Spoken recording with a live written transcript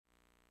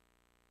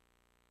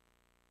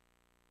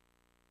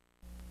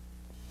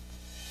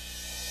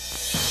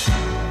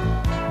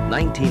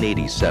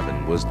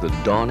1987 was the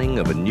dawning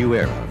of a new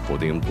era for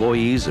the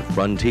employees of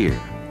Frontier,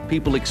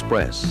 People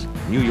Express,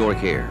 New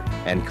York Air,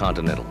 and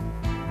Continental.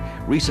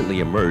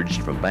 Recently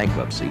emerged from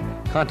bankruptcy,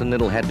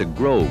 Continental had to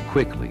grow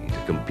quickly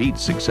to compete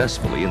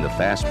successfully in the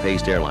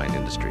fast-paced airline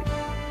industry.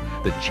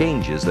 The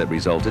changes that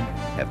resulted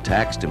have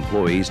taxed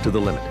employees to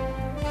the limit,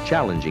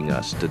 challenging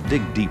us to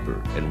dig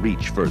deeper and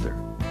reach further.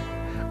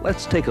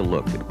 Let's take a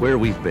look at where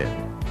we've been,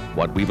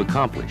 what we've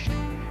accomplished,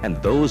 and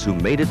those who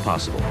made it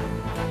possible,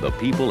 the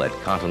people at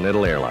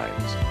Continental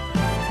Airlines.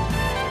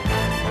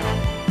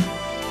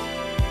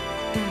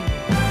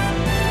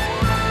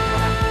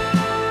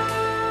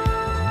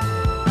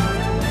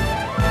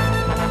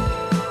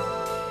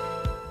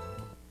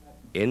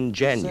 In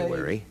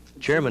January,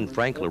 Chairman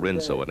Frank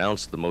Lorenzo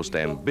announced the most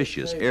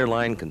ambitious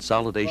airline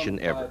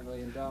consolidation ever,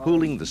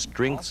 pooling the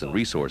strengths and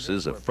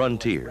resources of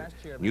Frontier,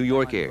 New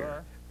York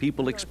Air,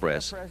 People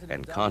Express,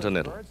 and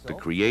Continental to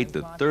create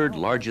the third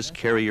largest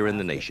carrier in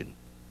the nation.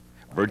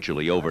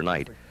 Virtually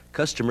overnight,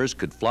 customers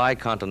could fly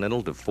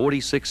Continental to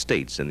 46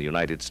 states in the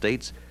United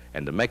States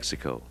and to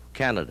Mexico,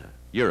 Canada,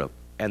 Europe,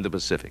 and the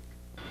Pacific.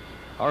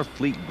 Our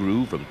fleet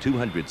grew from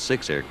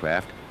 206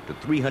 aircraft to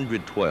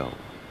 312,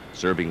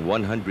 serving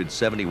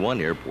 171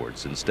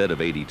 airports instead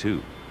of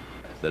 82.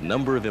 The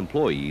number of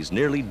employees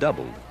nearly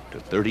doubled to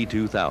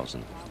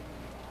 32,000.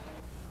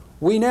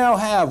 We now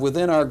have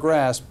within our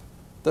grasp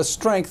the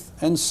strength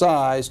and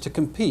size to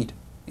compete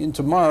in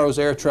tomorrow's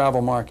air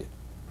travel market.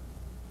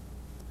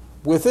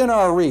 Within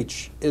our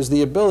reach is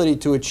the ability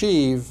to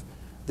achieve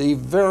the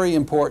very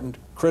important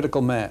critical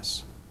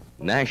mass.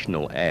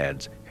 National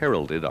ads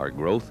heralded our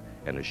growth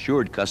and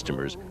assured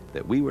customers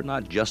that we were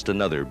not just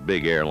another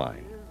big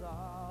airline.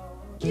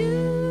 You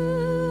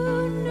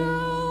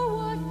know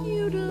what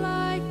you'd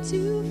like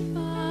to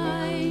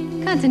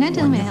find.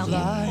 Continental may help you.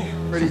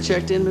 Already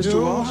checked in, Mr.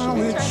 Walsh?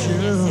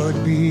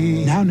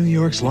 Now New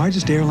York's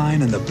largest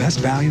airline and the best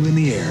value in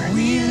the air.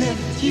 We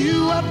lift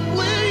you up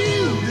where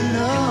you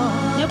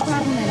belong. No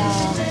problem at all.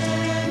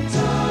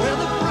 Where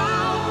the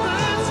proud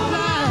birds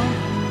fly,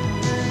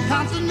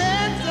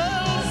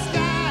 continental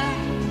sky,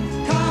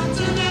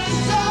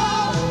 continental,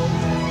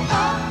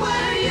 up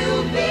where you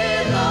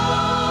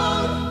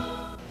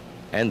belong.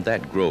 And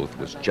that growth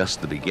was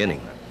just the beginning.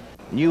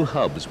 New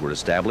hubs were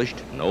established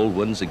and old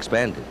ones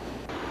expanded.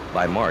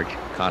 By March,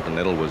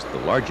 Continental was the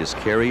largest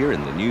carrier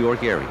in the New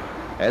York area,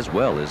 as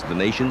well as the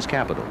nation's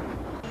capital.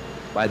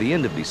 By the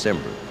end of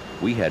December,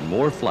 we had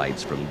more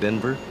flights from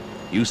Denver,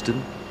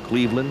 Houston,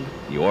 Cleveland,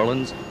 New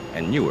Orleans,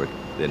 and Newark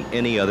than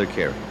any other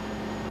carrier.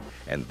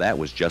 And that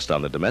was just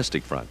on the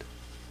domestic front.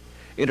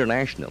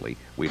 Internationally,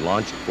 we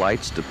launched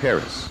flights to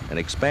Paris and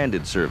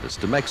expanded service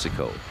to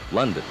Mexico,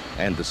 London,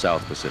 and the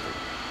South Pacific.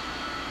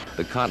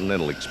 The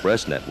Continental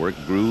Express network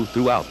grew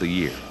throughout the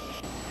year.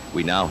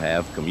 We now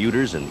have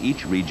commuters in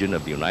each region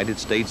of the United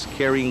States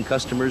carrying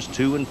customers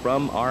to and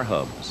from our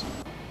hubs.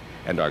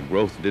 And our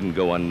growth didn't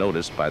go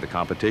unnoticed by the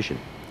competition.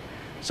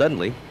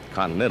 Suddenly,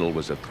 Continental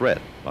was a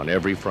threat on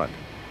every front,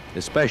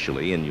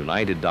 especially in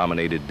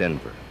United-dominated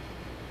Denver.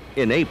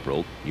 In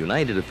April,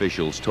 United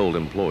officials told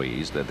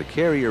employees that the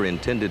carrier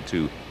intended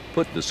to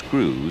put the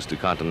screws to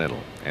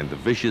Continental, and the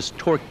vicious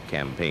torque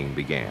campaign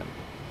began.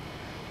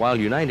 While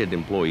United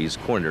employees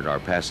cornered our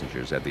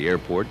passengers at the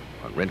airport,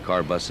 on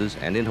rent-car buses,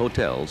 and in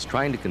hotels,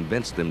 trying to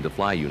convince them to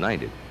fly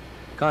United,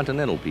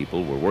 Continental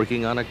people were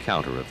working on a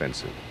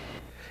counteroffensive.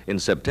 In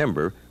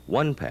September,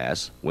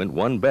 OnePass went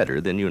one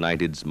better than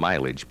United's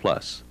Mileage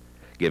Plus,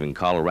 giving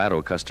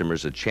Colorado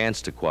customers a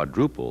chance to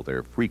quadruple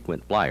their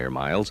frequent flyer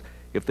miles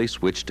if they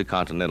switched to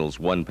Continental's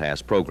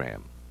OnePass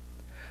program.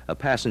 A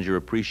Passenger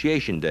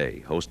Appreciation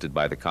Day, hosted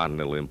by the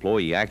Continental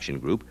Employee Action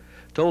Group,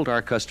 told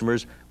our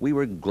customers we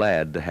were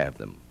glad to have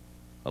them.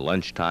 A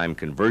lunchtime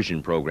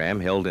conversion program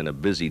held in a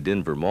busy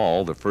Denver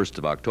mall the 1st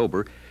of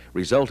October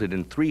resulted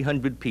in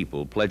 300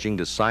 people pledging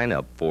to sign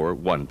up for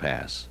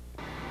OnePass.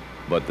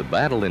 But the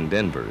battle in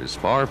Denver is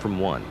far from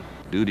won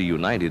due to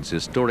United's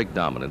historic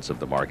dominance of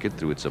the market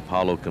through its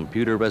Apollo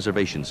computer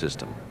reservation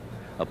system.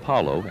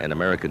 Apollo and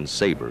American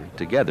Sabre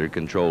together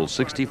control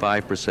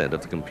 65%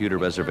 of the computer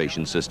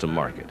reservation system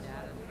market.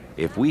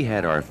 If we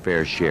had our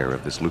fair share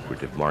of this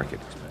lucrative market,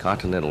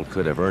 Continental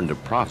could have earned a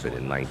profit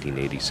in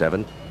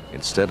 1987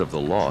 instead of the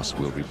loss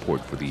we'll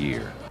report for the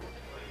year.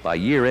 By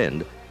year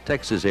end,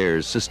 Texas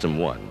Air's System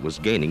 1 was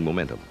gaining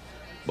momentum,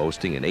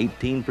 boasting an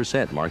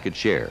 18% market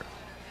share.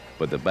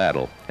 But the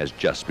battle has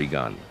just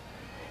begun.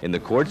 In the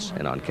courts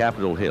and on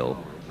Capitol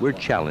Hill, we're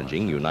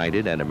challenging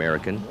United and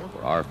American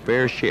for our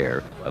fair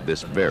share of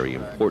this very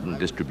important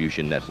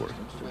distribution network.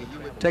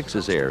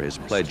 Texas Air has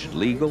pledged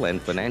legal and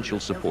financial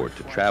support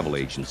to travel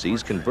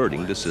agencies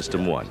converting to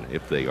System 1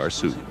 if they are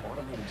sued.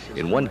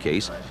 In one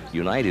case,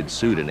 United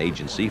sued an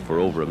agency for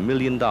over $1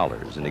 million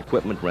in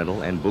equipment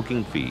rental and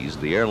booking fees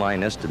the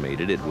airline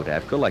estimated it would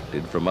have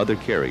collected from other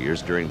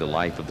carriers during the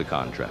life of the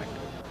contract.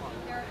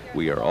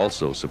 We are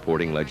also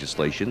supporting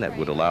legislation that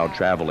would allow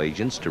travel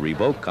agents to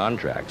revoke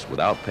contracts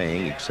without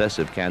paying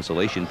excessive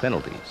cancellation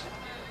penalties.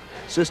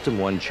 System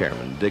 1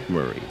 Chairman Dick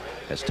Murray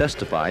has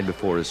testified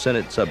before a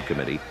Senate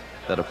subcommittee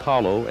that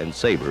Apollo and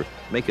Sabre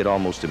make it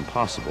almost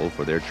impossible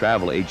for their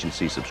travel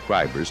agency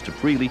subscribers to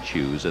freely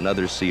choose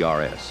another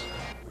CRS.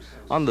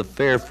 On the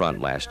fare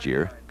front last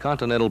year,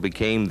 Continental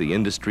became the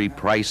industry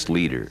price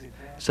leader,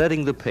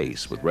 setting the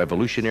pace with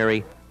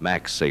revolutionary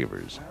Max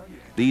Savers.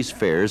 These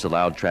fares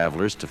allowed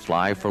travelers to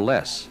fly for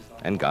less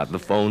and got the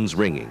phones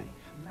ringing.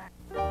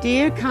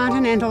 Dear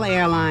Continental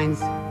Airlines,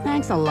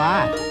 thanks a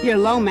lot. Your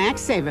low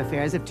Max Saver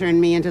fares have turned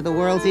me into the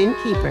world's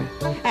innkeeper.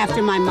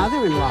 After my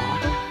mother-in-law,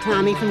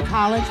 Tommy from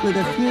college with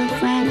a few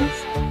friends,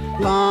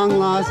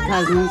 long-lost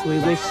cousins we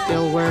wish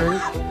still were,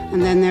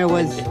 and then there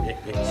was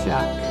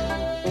Chuck.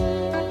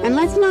 And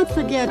let's not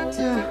forget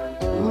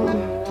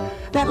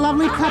that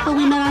lovely couple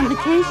we met on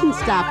vacation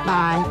stopped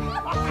by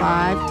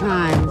 5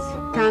 times.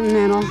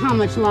 Continental, how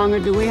much longer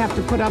do we have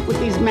to put up with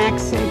these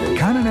Max Savers?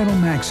 Continental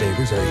Max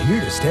Savers are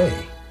here to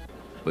stay.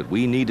 But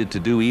we needed to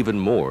do even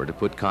more to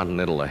put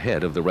Continental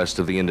ahead of the rest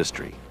of the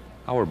industry.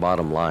 Our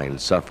bottom line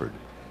suffered,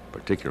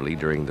 particularly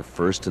during the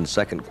first and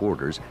second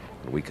quarters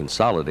when we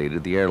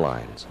consolidated the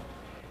airlines.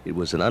 It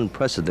was an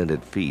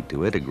unprecedented feat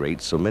to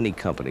integrate so many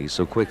companies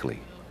so quickly.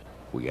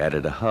 We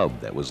added a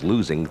hub that was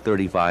losing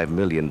 $35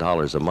 million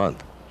a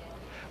month.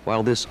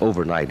 While this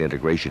overnight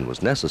integration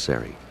was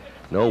necessary,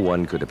 no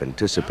one could have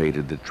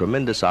anticipated the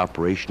tremendous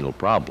operational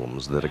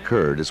problems that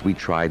occurred as we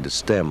tried to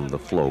stem the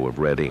flow of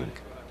red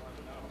ink.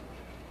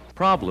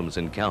 Problems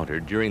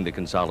encountered during the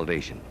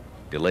consolidation,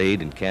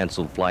 delayed and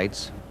canceled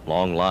flights,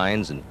 long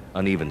lines, and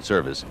uneven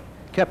service,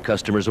 kept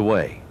customers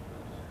away.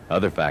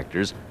 Other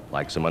factors,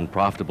 like some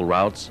unprofitable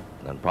routes,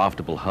 an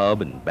unprofitable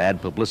hub, and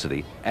bad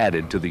publicity,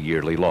 added to the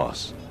yearly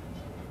loss.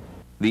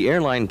 The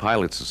Airline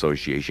Pilots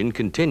Association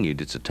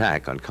continued its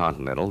attack on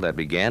Continental that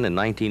began in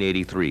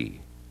 1983.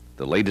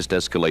 The latest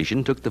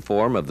escalation took the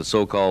form of the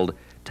so-called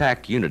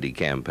TAC Unity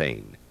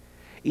campaign.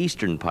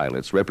 Eastern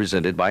pilots,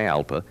 represented by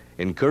ALPA,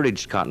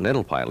 encouraged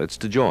Continental pilots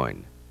to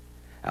join.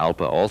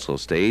 ALPA also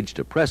staged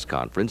a press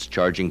conference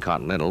charging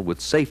Continental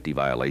with safety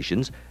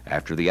violations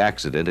after the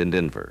accident in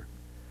Denver.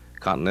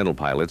 Continental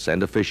pilots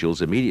and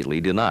officials immediately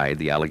denied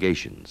the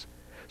allegations.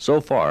 So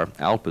far,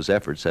 ALPA's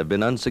efforts have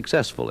been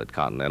unsuccessful at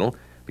Continental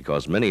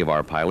because many of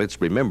our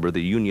pilots remember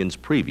the union's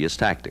previous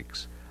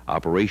tactics: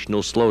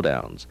 operational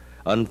slowdowns,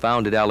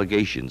 unfounded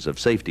allegations of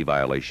safety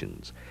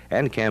violations,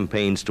 and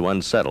campaigns to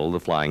unsettle the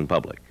flying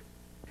public.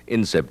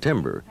 In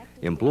September,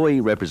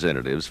 employee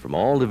representatives from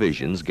all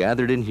divisions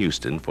gathered in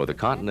Houston for the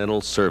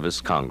Continental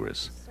Service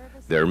Congress.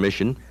 Their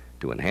mission,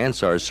 to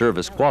enhance our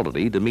service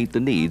quality to meet the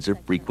needs of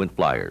frequent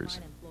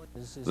flyers.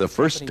 The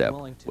first step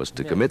was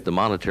to commit the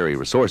monetary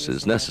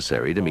resources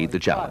necessary to meet the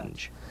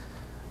challenge.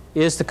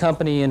 Is the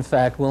company, in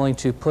fact, willing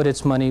to put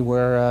its money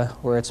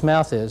where its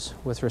mouth is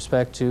with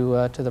respect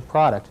to the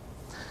product?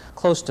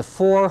 Close to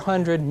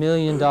 $400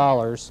 million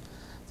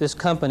this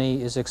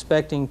company is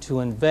expecting to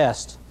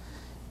invest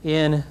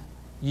in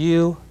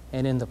you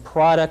and in the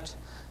product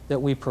that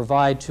we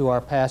provide to our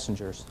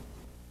passengers.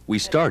 We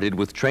started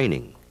with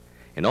training.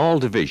 In all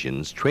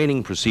divisions,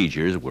 training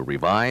procedures were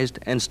revised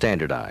and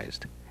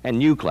standardized, and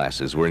new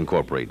classes were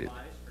incorporated.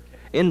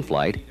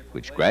 In-Flight,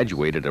 which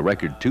graduated a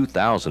record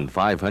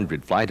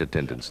 2,500 flight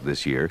attendants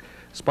this year,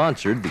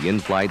 sponsored the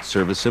In-Flight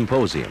Service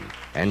Symposium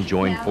and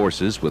joined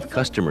forces with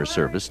customer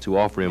service to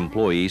offer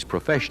employees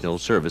professional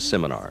service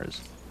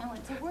seminars.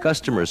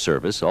 Customer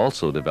service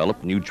also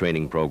developed new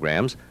training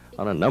programs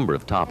on a number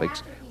of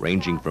topics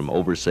ranging from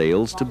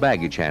oversales to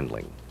baggage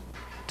handling.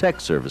 Tech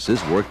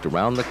services worked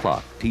around the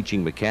clock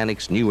teaching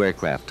mechanics new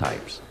aircraft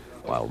types,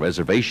 while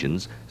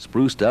reservations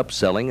spruced up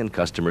selling and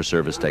customer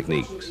service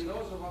techniques.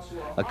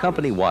 A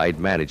company-wide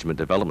management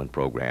development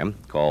program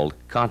called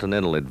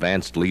Continental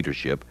Advanced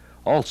Leadership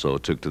also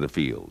took to the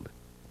field.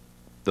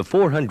 The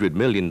 $400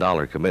 million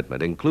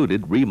commitment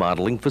included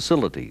remodeling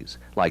facilities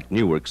like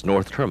Newark's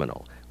North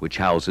Terminal, which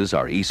houses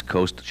our East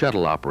Coast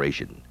shuttle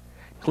operation.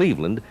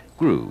 Cleveland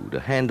grew to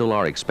handle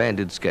our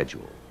expanded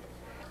schedule.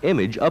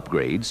 Image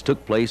upgrades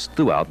took place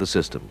throughout the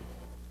system.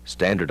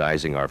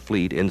 Standardizing our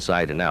fleet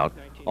inside and out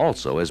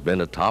also has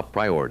been a top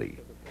priority.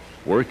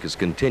 Work has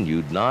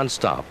continued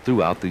non-stop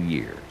throughout the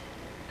year.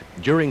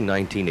 During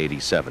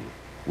 1987,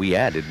 we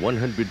added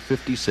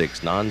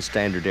 156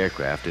 non-standard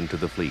aircraft into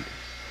the fleet.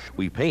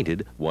 We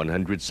painted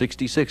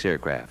 166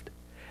 aircraft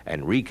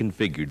and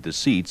reconfigured the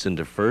seats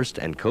into first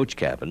and coach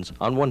cabins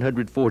on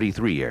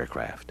 143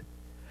 aircraft.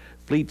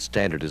 Fleet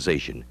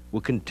standardization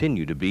will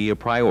continue to be a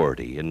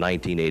priority in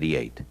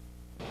 1988.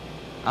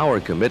 Our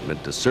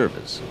commitment to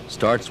service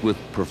starts with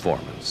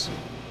performance.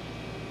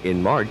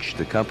 In March,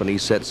 the company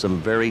set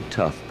some very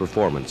tough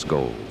performance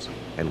goals,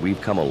 and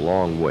we've come a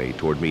long way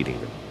toward meeting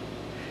them.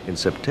 In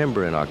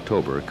September and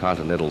October,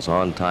 Continental's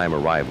on-time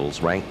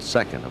arrivals ranked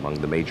second among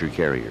the major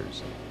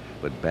carriers.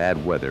 But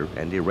bad weather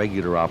and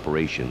irregular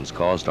operations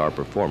caused our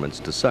performance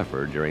to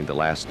suffer during the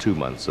last 2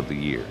 months of the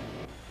year.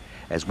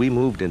 As we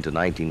moved into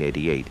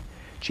 1988,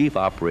 Chief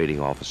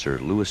Operating Officer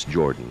Louis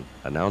Jordan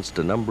announced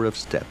a number of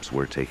steps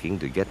we're taking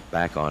to get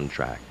back on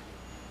track.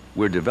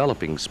 We're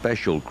developing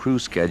special crew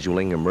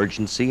scheduling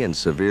emergency and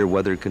severe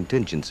weather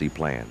contingency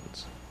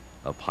plans.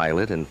 A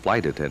pilot and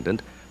flight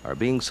attendant are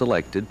being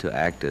selected to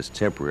act as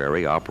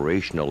temporary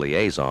operational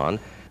liaison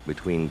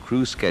between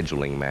crew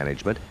scheduling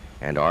management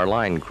and our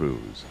line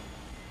crews.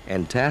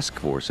 And task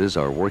forces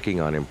are working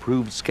on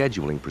improved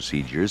scheduling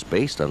procedures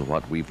based on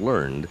what we've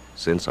learned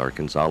since our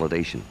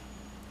consolidation.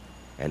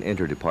 An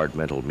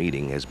interdepartmental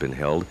meeting has been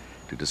held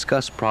to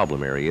discuss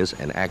problem areas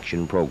and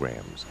action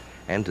programs,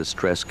 and to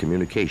stress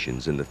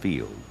communications in the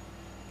field.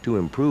 To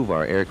improve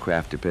our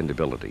aircraft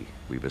dependability,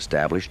 we've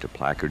established a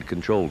placard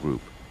control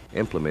group,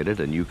 implemented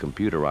a new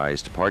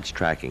computerized parts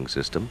tracking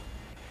system,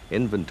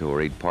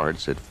 inventoried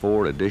parts at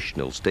 4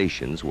 additional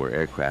stations where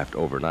aircraft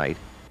overnight,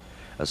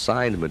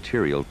 assigned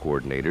material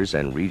coordinators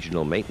and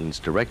regional maintenance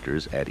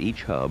directors at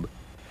each hub,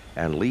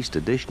 and leased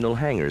additional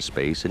hangar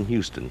space in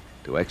Houston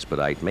to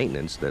expedite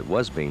maintenance that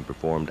was being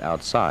performed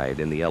outside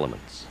in the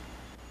elements.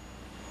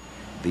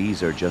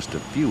 These are just a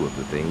few of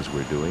the things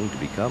we're doing to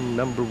become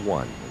number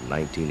one in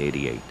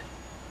 1988.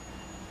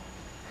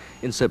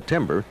 In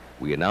September,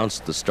 we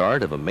announced the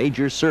start of a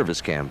major service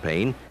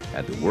campaign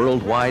at the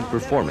Worldwide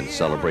Performance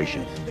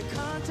Celebration.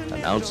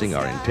 Announcing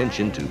our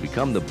intention to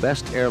become the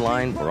best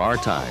airline for our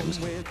times,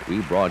 we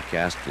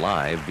broadcast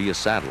live via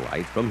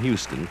satellite from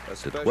Houston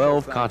to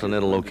 12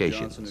 Continental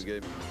locations.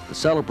 The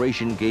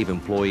celebration gave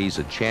employees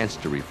a chance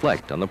to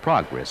reflect on the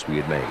progress we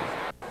had made.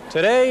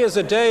 Today is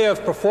a day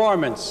of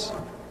performance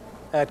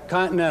at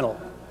Continental,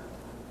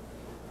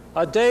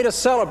 a day to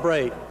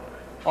celebrate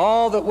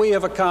all that we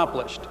have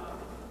accomplished,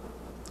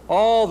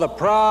 all the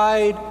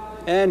pride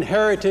and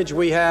heritage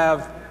we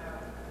have,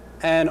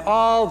 and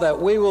all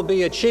that we will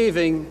be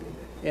achieving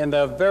in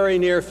the very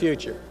near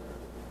future.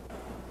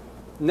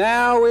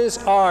 Now is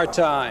our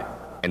time.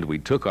 And we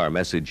took our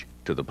message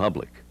to the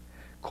public.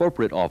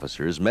 Corporate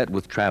officers met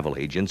with travel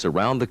agents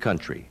around the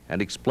country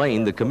and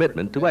explained the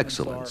commitment to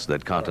excellence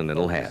that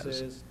Continental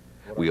has.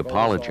 We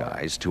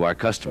apologized to our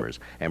customers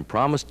and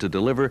promised to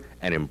deliver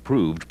an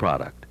improved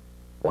product.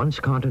 Once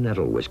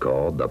Continental was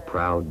called the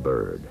Proud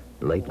Bird.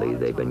 Lately,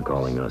 they've been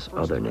calling us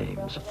other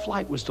names. The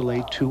flight was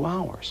delayed 2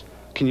 hours.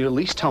 Can you at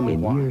least tell me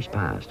why? In years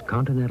past,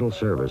 Continental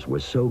service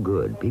was so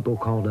good, people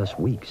called us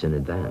weeks in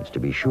advance to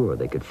be sure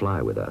they could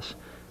fly with us.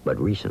 But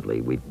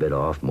recently, we've bit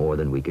off more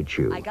than we could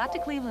chew. I got to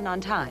Cleveland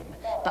on time,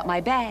 but my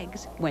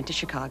bags went to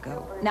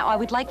Chicago. Now, I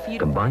would like for you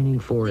to... Combining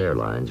 4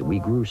 airlines, we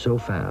grew so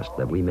fast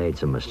that we made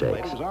some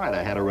mistakes. It was all right.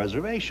 I had a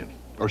reservation,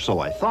 or so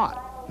I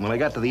thought. When I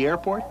got to the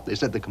airport, they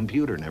said the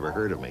computer never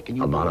heard of me. Can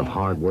you... A lot of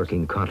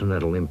hard-working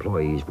Continental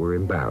employees were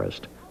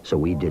embarrassed, so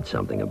we did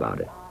something about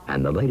it.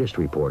 And the latest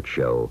reports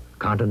show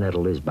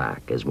Continental is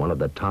back as one of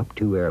the top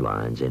 2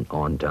 airlines in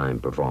on-time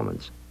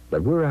performance.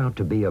 But we're out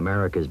to be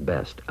America's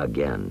best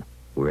again.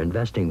 We're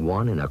investing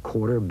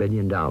 $1.25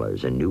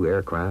 billion in new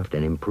aircraft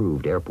and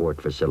improved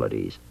airport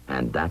facilities.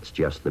 And that's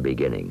just the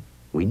beginning.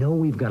 We know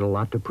we've got a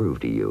lot to prove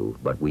to you,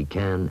 but we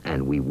can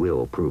and we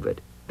will prove it.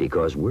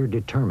 Because we're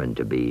determined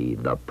to be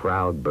the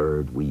proud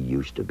bird we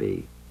used to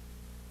be.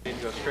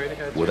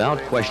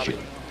 Without question,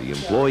 the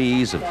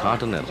employees of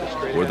Continental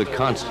were the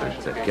constant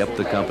that kept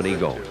the company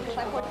going.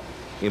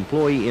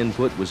 Employee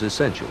input was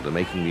essential to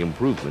making the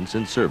improvements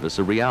in service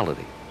a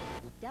reality.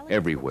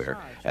 Everywhere,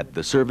 at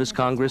the Service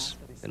Congress,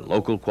 in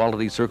local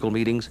quality circle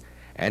meetings,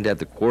 and at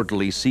the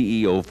quarterly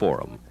CEO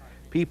Forum,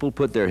 people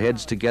put their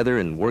heads together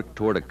and worked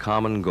toward a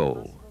common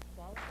goal.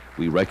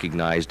 We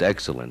recognized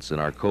excellence in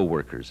our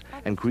co-workers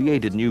and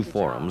created new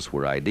forums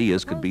where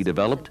ideas could be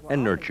developed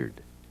and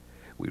nurtured.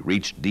 We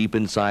reached deep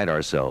inside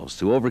ourselves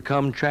to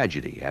overcome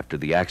tragedy after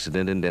the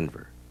accident in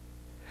Denver.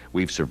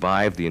 We've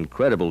survived the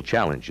incredible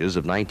challenges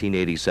of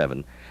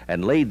 1987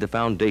 and laid the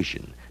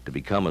foundation to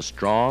become a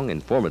strong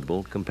and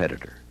formidable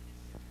competitor.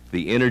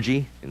 The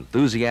energy,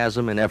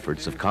 enthusiasm, and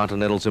efforts of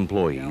Continental's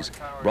employees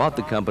brought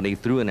the company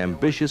through an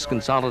ambitious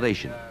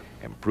consolidation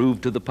and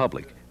proved to the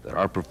public that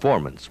our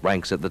performance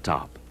ranks at the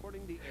top.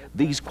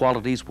 These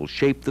qualities will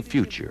shape the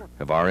future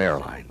of our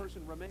airline.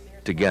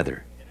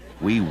 Together,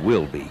 we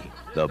will be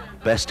the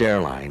best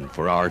airline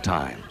for our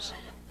times.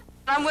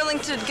 I'm willing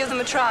to give them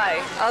a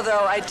try,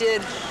 although I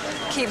did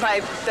keep my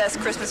best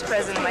Christmas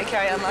present in my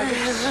carry-on luggage.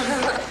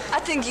 I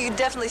think you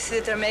definitely see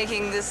that they're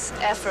making this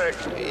effort.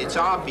 It's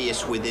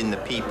obvious within the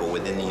people,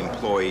 within the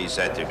employees,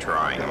 that they're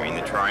trying. I mean,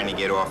 they're trying to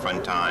get off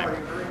on time.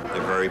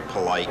 They're very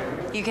polite.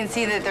 You can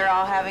see that they're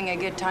all having a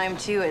good time,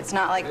 too. It's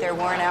not like they're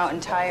worn out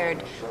and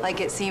tired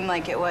like it seemed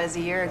like it was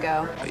a year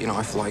ago. You know,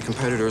 I fly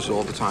competitors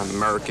all the time,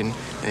 American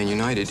and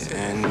United,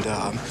 and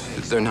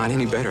they're not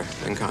any better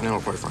than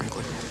Continental, quite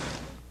frankly.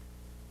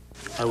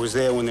 I was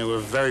there when they were a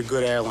very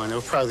good airline. They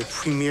were probably the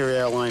premier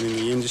airline in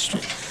the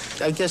industry.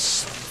 I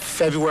guess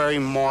February,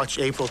 March,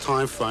 April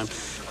timeframe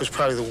was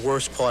probably the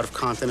worst part of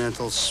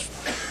Continental's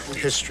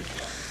history.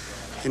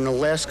 In the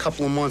last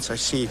couple of months, I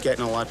see it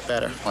getting a lot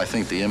better. I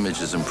think the image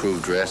has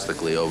improved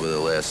drastically over the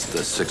last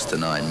 6 to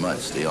 9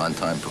 months. The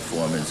on-time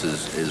performance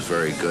is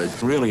very good.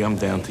 Really, I'm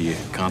down to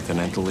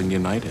Continental and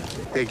United.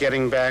 They're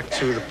getting back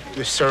to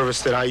the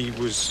service that I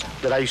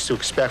used to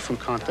expect from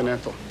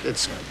Continental.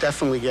 It's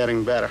definitely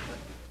getting better.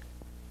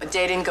 A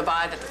day didn't go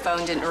by that the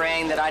phone didn't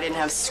ring, that I didn't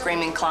have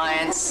screaming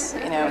clients,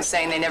 you know,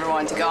 saying they never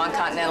wanted to go on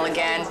Continental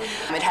again.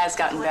 It has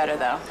gotten better,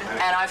 though.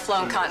 And I've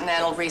flown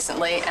Continental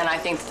recently, and I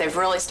think that they've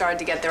really started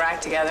to get their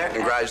act together.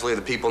 And gradually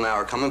the people now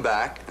are coming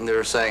back, and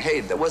they're saying,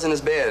 hey, that wasn't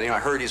as bad. You know, I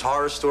heard these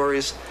horror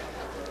stories.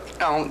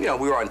 You know,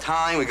 we were on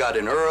time, we got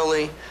in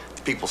early,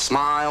 the people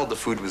smiled, the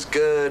food was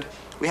good.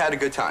 We had a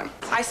good time.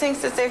 I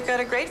think that they've got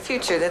a great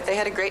future, that they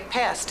had a great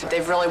past.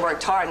 They've really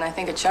worked hard, and I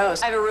think it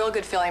shows. I have a real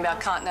good feeling about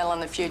Continental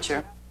in the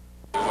future.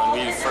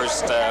 When we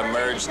first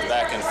merged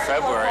back in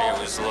February, it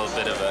was a little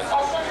bit of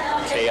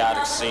a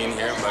chaotic scene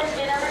here, but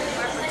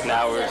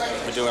now we're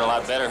doing a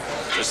lot better.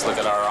 Just look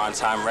at our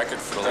on-time record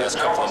for the last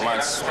couple of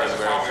months.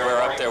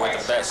 We're up there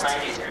with the best.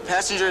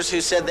 Passengers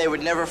who said they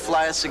would never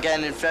fly us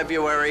again in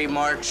February,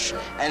 March,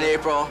 and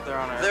April,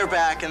 they're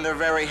back and they're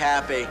very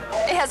happy.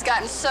 It has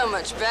gotten so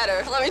much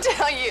better, let me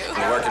tell you.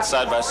 We're working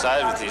side by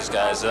side with these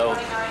guys.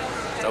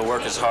 They'll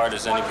work as hard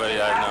as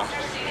anybody I know.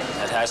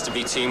 It has to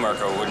be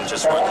teamwork or it wouldn't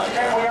just run like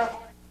that.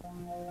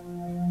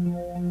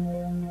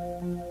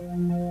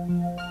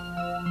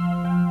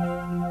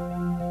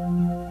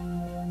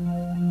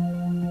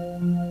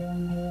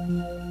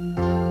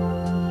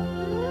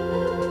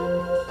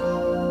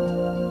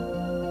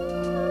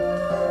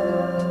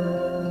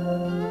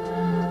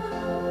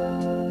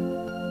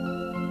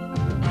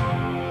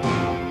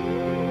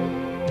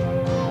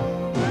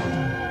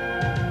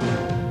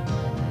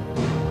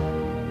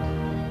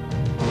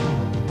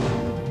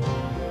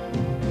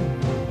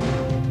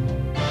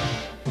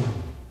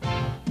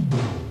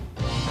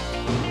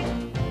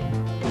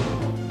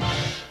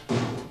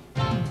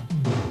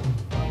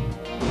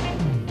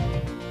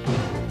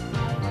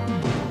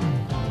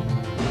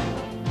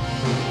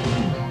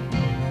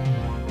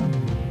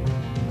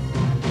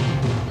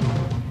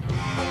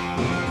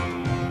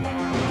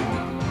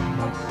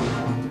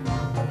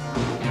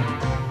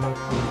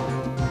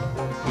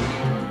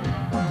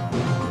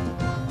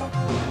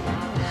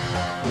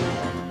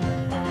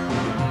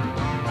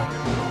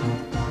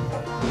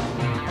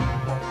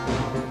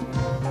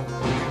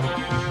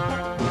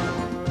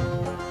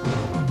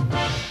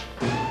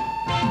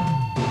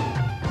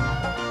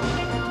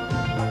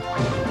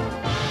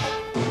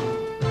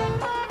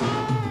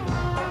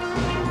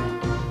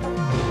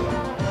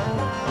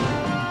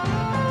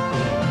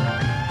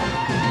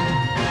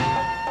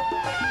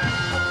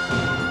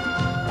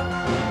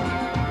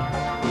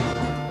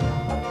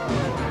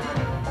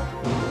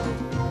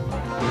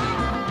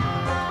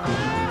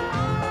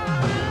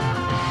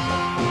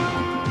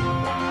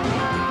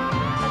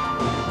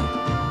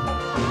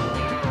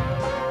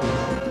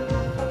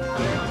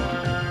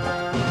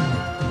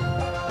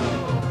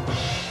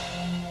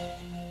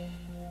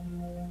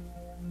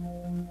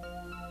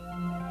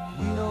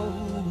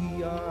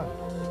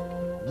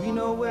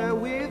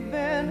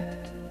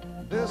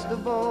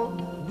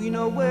 We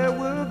know where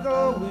we're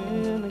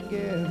going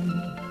again.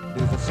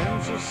 There's a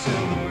sense of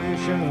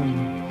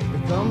celebration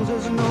that comes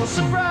as no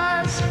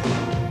surprise.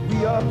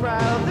 We are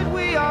proud that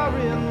we are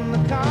in the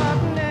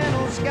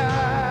continental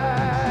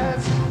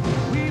skies.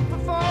 We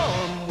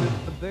perform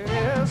with the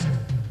best.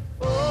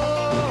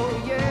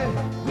 Oh yeah,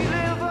 we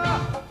live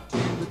up to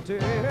the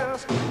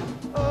test.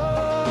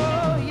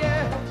 Oh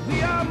yeah,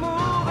 we are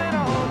moving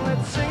on.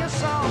 Let's sing a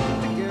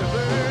song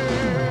together.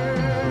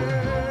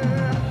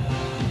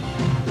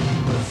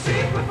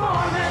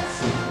 Performance,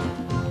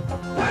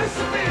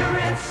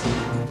 perseverance,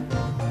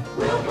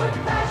 we'll put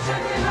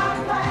passion in our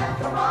plan.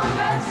 Come on,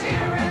 let's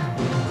hear it.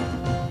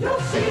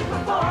 You'll see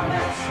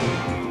performance,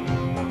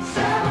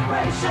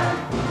 celebration,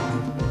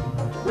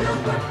 we'll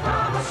put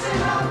promise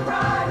in our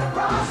pride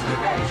across the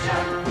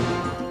nation.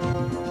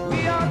 We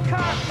are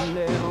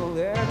Continental.